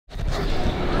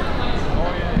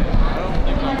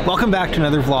Welcome back to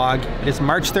another vlog. It is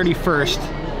March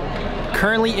 31st.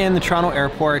 Currently in the Toronto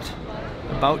airport,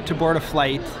 about to board a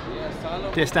flight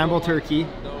to Istanbul, Turkey.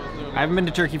 I haven't been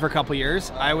to Turkey for a couple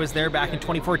years. I was there back in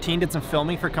 2014, did some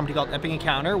filming for a company called Epik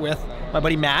Encounter with my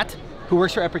buddy Matt, who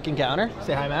works for Epik Encounter.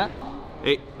 Say hi, Matt.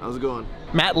 Hey, how's it going?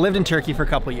 Matt lived in Turkey for a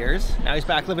couple years. Now he's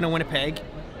back living in Winnipeg,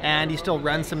 and he still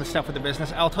runs some of the stuff with the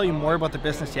business. I'll tell you more about the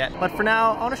business yet, but for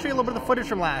now, I want to show you a little bit of the footage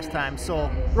from last time, so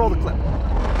roll the clip.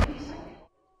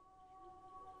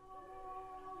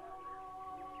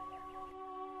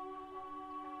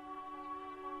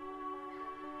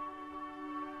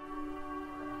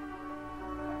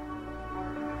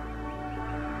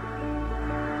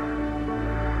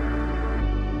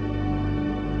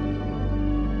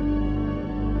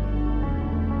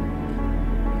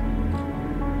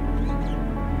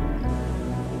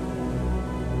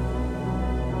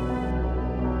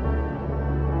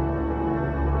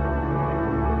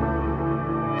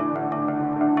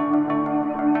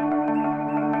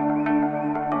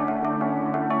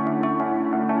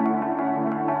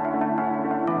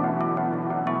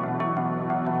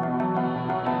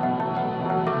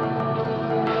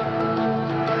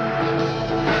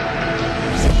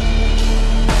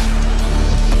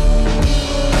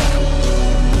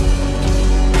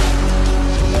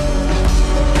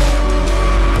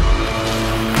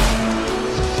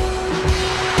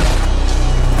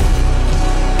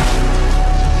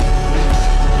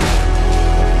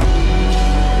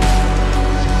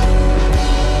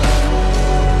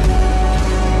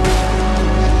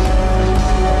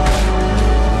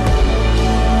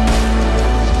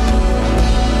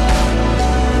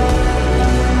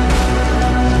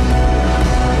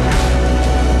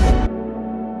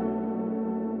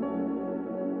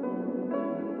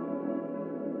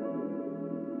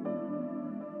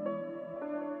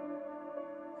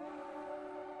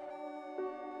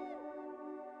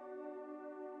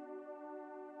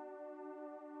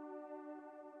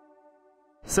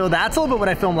 So that's a little bit what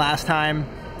I filmed last time.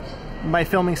 My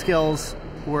filming skills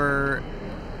were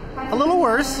a little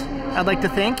worse, I'd like to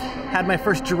think. Had my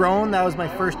first drone, that was my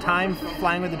first time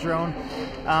flying with a drone.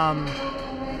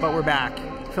 But we're back,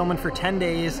 filming for 10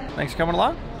 days. Thanks for coming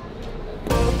along.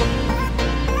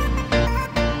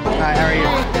 Hi, how are you?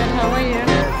 Good, how are you?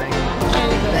 Good, thank you.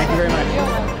 Thank you very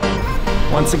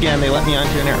much. Once again, they let me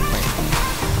onto an airplane.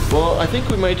 Well, I think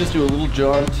we might just do a little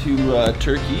jaunt to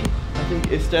Turkey. I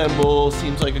think Istanbul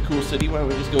seems like a cool city. Why don't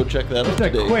we just go check that out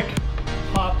today? Just a quick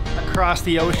hop across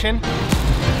the ocean.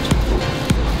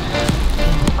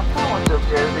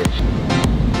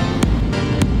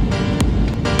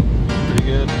 Pretty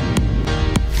good.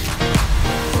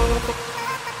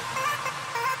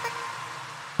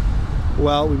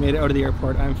 Well, we made it out of the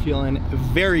airport. I'm feeling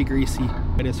very greasy.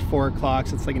 It is 4 o'clock,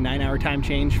 so it's like a 9-hour time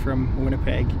change from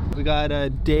Winnipeg. We got a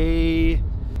day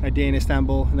in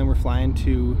Istanbul, and then we're flying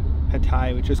to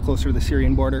Hatay, which is closer to the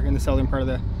Syrian border in the southern part of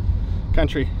the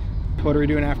country. What are we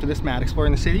doing after this, Matt?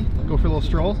 Exploring the city? Go for a little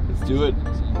stroll? Let's do it.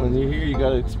 When you're here, you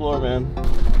gotta explore, man.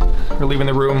 We're leaving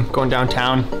the room, going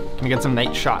downtown. Gonna get some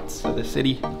night shots of the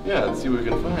city. Yeah, let's see what we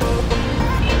can find.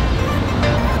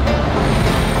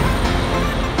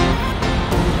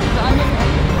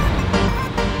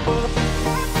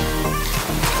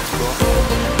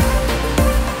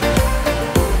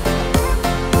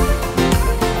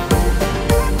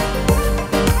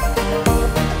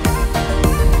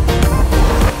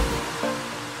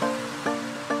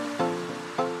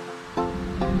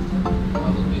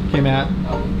 Okay, Matt,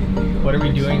 what are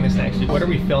we doing this next week? What are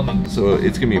we filming? So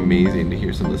it's gonna be amazing to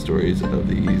hear some of the stories of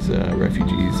these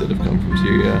refugees that have come from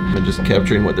Syria and just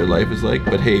capturing what their life is like.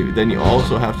 But hey, then you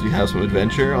also have to have some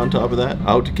adventure on top of that.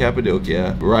 Out to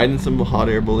Cappadocia, ride in some hot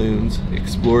air balloons,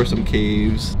 explore some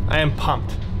caves. I am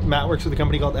pumped. Matt works with a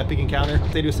company called Epik Encounter.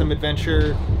 They do some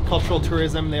adventure, cultural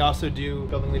tourism. They also do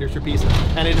building leaders for peace.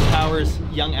 And it empowers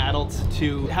young adults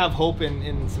to have hope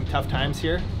in some tough times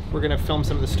here. We're gonna film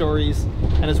some of the stories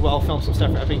and as well film some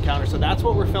stuff for Epik Encounter. So that's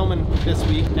what we're filming this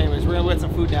week. Anyways, we're gonna get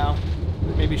some food now.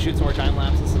 Maybe shoot some more time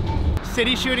lapses.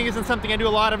 City shooting isn't something I do a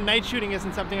lot of. Night shooting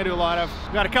isn't something I do a lot of.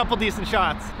 We've got a couple decent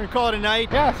shots. We're gonna call it a night.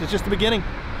 Yes, it's just the beginning.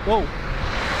 Whoa.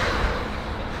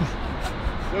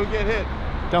 Don't get hit.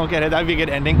 Don't get it, that'd be a good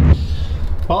ending.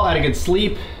 Well, I had a good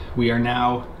sleep. We are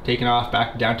now taking off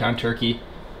back to downtown Turkey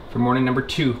for morning number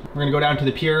 2. We're gonna go down to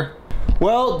the pier.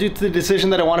 Well, due to the decision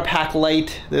that I want to pack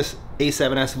light, this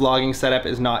A7S vlogging setup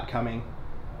is not coming.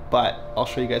 But I'll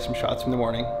show you guys some shots from the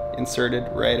morning, inserted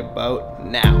right about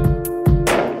now.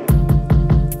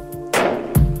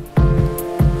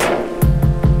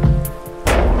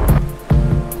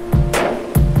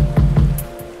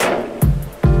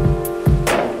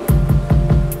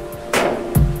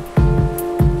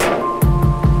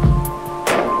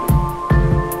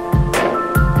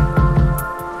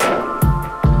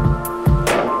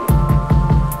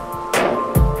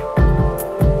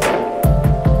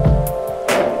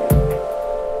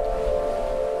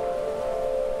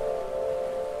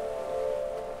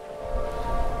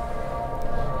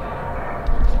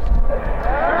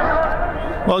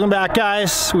 Welcome back,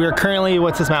 guys. We are currently,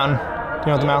 what's this mountain? Do you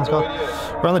know what the mountain's called?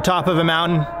 We're on the top of a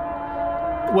mountain.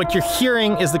 What you're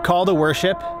hearing is the call to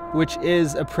worship, which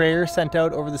is a prayer sent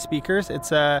out over the speakers. It's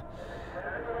part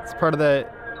of the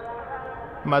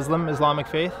Islamic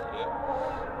faith.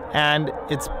 And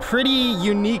it's pretty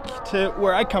unique to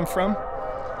where I come from.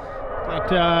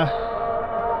 But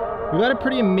we've got a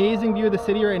pretty amazing view of the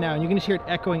city right now, and you can just hear it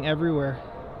echoing everywhere.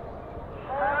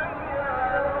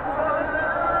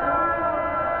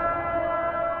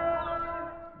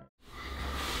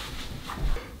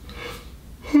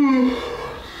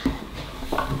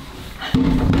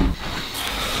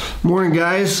 Morning,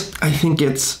 guys. I think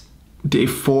it's day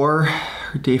 4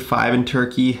 or day 5 in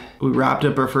Turkey. We wrapped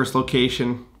up our first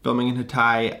location, filming in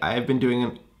Hatay. I've been doing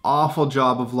an awful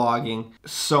job of vlogging.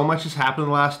 So much has happened in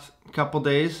the last couple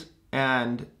days,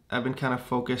 and I've been kind of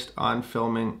focused on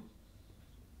filming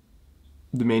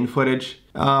the main footage.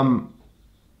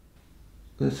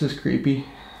 This is creepy.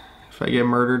 If I get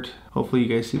murdered, hopefully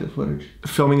you guys see the footage.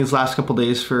 Filming these last couple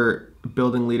days for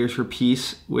Building Leaders for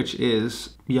Peace, which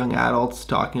is young adults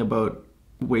talking about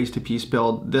ways to peace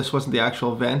build. This wasn't the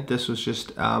actual event. This was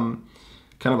just kind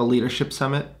of a leadership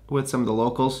summit with some of the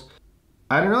locals.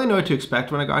 I didn't really know what to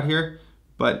expect when I got here,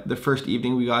 but the first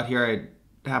evening we got here,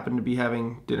 I happened to be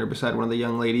having dinner beside one of the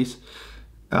young ladies.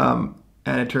 And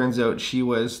it turns out she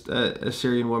was a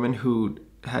Syrian woman who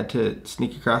had to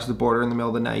sneak across the border in the middle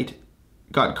of the night,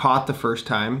 got caught the first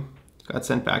time, got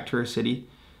sent back to her city,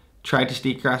 tried to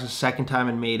sneak across a second time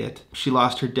and made it. She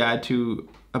lost her dad to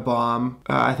a bomb.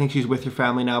 I think she's with her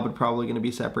family now, but probably going to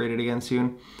be separated again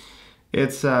soon.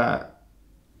 It's wild,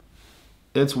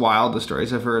 the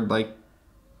stories I've heard. Like,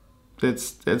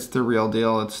 it's the real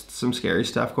deal. It's some scary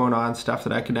stuff going on, stuff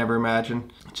that I could never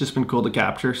imagine. It's just been cool to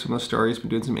capture some of the stories. Been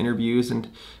doing some interviews and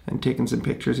taking some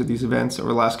pictures of these events over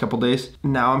the last couple days.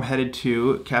 Now I'm headed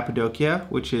to Cappadocia,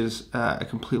 which is a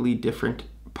completely different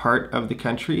part of the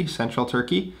country, central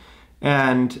Turkey.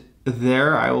 And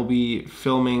there I will be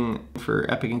filming for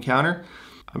Epik Encounter.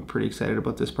 I'm pretty excited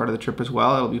about this part of the trip as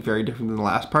well. It'll be very different than the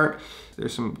last part.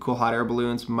 There's some cool hot air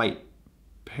balloons, might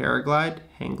paraglide,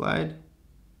 hang glide.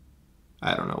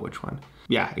 I don't know which one.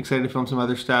 Yeah, excited to film some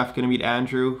other stuff. Gonna meet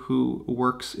Andrew, who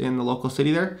works in the local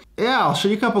city there. Yeah, I'll show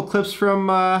you a couple clips from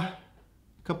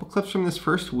this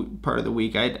first part of the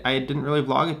week. I didn't really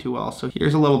vlog it too well, so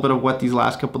here's a little bit of what these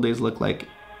last couple days look like.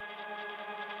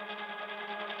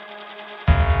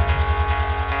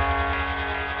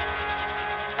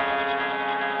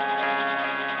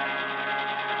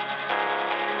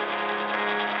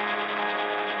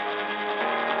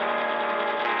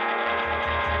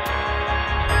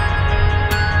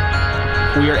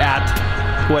 We are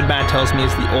at what Matt tells me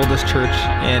is the oldest church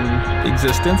in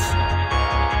existence.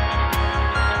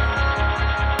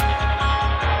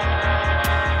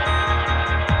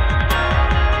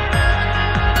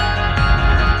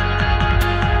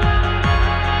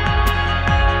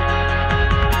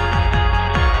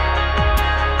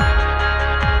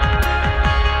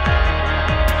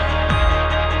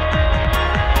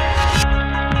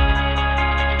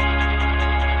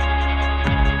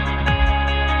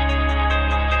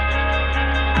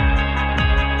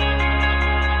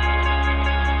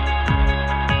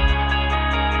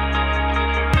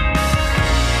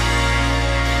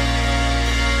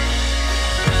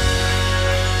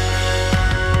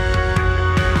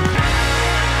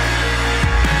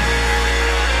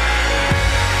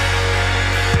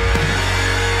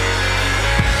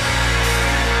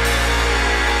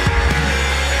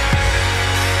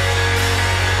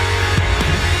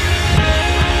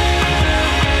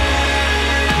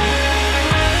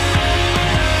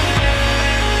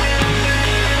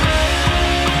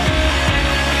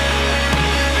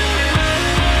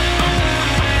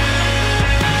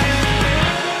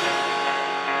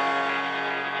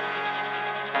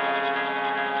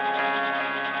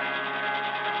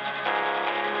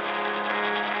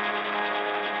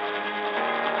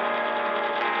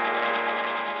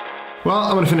 Well,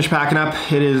 I'm gonna finish packing up.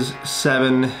 It is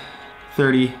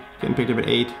 7:30, getting picked up at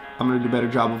 8. I'm gonna do a better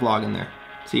job of vlogging there.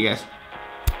 See you guys.